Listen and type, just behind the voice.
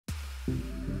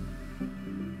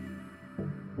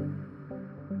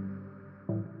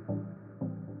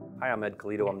Hi, I'm Ed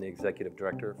Koledo. I'm the Executive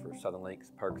Director for Southern Lakes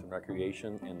Parks and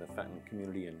Recreation and the Fenton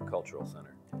Community and Cultural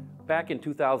Center. Back in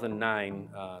 2009,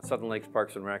 Southern Lakes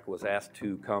Parks and Rec was asked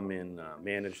to come and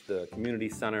manage the community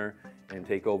center and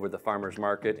take over the farmers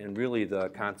market and really the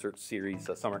concert series,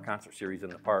 summer concert series in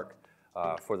the park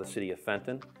for the city of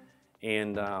Fenton.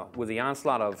 And with the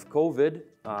onslaught of COVID,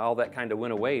 all that kind of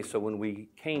went away. So when we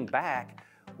came back,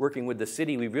 working with the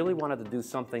city, we really wanted to do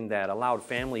something that allowed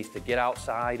families to get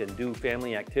outside and do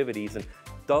family activities and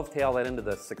dovetail that into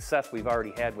the success we've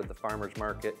already had with the farmers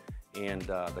market and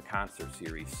the concert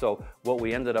series. So what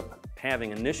we ended up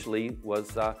having initially was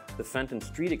the Fenton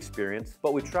Street Experience,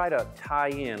 but we try to tie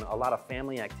in a lot of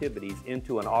family activities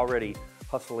into an already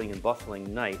hustling and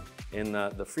bustling night. And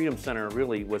the Freedom Center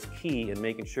really was key in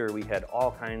making sure we had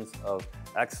all kinds of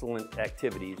excellent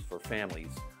activities for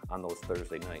families on those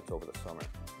Thursday nights over the summer.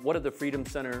 What did the Freedom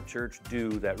Center Church do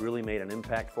that really made an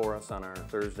impact for us on our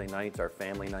Thursday nights, our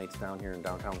family nights down here in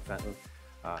downtown Fenton?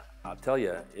 I'll tell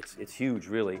you, it's huge,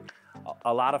 really.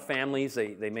 A lot of families,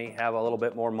 they may have a little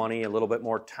bit more money, a little bit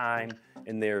more time,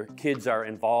 and their kids are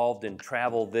involved in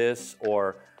travel this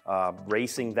or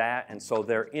racing that, and so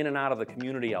they're in and out of the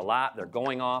community a lot. They're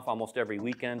going off almost every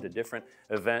weekend to different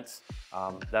events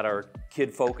that are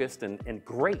kid-focused and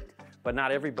great, but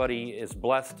not everybody is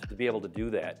blessed to be able to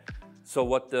do that. So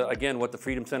what the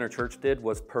Freedom Center Church did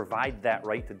was provide that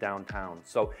right to downtown.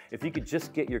 So if you could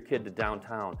just get your kid to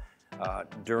downtown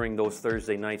during those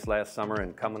Thursday nights last summer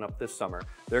and coming up this summer,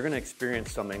 they're going to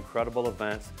experience some incredible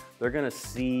events. They're going to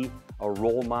see a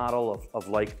role model of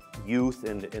like youth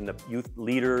and the youth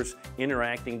leaders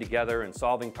interacting together and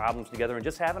solving problems together and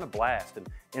just having a blast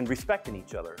and respecting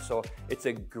each other. So it's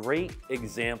a great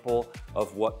example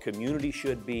of what community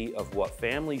should be, of what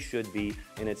family should be,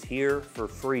 and it's here for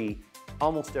free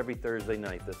almost every Thursday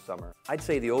night this summer. I'd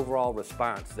say the overall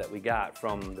response that we got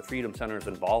from the Freedom Center's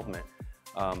involvement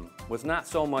was not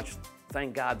so much,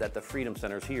 thank God that the Freedom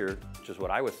Center's here, which is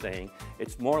what I was saying.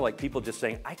 It's more like people just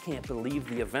saying, I can't believe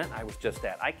the event I was just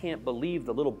at. I can't believe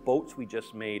the little boats we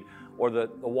just made or the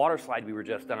water slide we were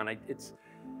just on. It's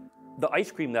the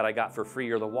ice cream that I got for free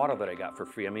or the water that I got for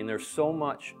free. I mean, there's so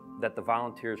much that the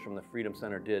volunteers from the Freedom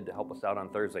Center did to help us out on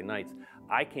Thursday nights.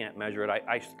 I can't measure it.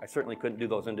 I certainly couldn't do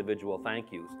those individual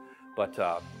thank yous,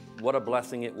 but what a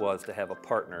blessing it was to have a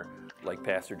partner like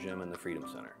Pastor Jim and the Freedom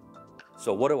Center.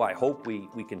 So what do I hope we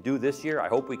can do this year? I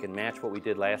hope we can match what we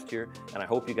did last year, and I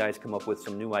hope you guys come up with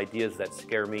some new ideas that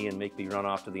scare me and make me run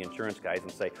off to the insurance guys and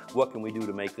say, what can we do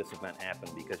to make this event happen?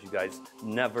 Because you guys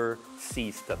never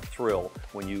cease to thrill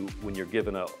when you're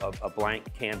given a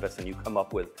blank canvas and you come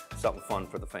up with something fun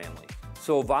for the family.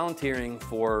 So volunteering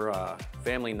for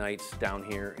family nights down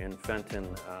here in Fenton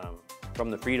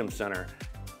from the Freedom Center,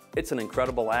 it's an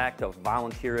incredible act of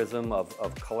volunteerism,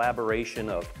 of collaboration,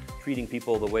 of treating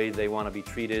people the way they want to be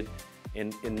treated.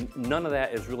 And none of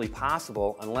that is really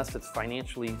possible unless it's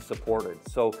financially supported.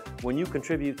 So when you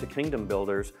contribute to Kingdom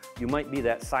Builders, you might be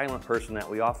that silent person that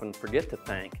we often forget to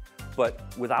thank. But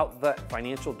without that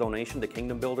financial donation to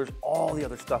Kingdom Builders, all the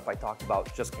other stuff I talked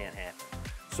about just can't happen.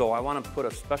 So I want to put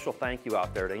a special thank you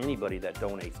out there to anybody that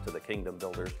donates to the Kingdom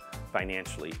Builders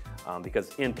financially,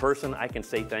 because in person I can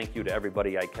say thank you to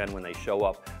everybody I can when they show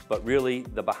up, but really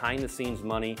the behind the scenes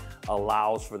money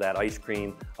allows for that ice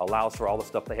cream, allows for all the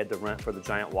stuff they had to rent for the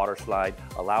giant water slide,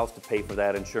 allows to pay for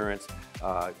that insurance.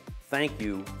 Thank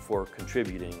you for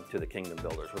contributing to the Kingdom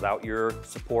Builders. Without your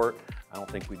support, I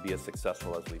don't think we'd be as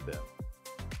successful as we've been.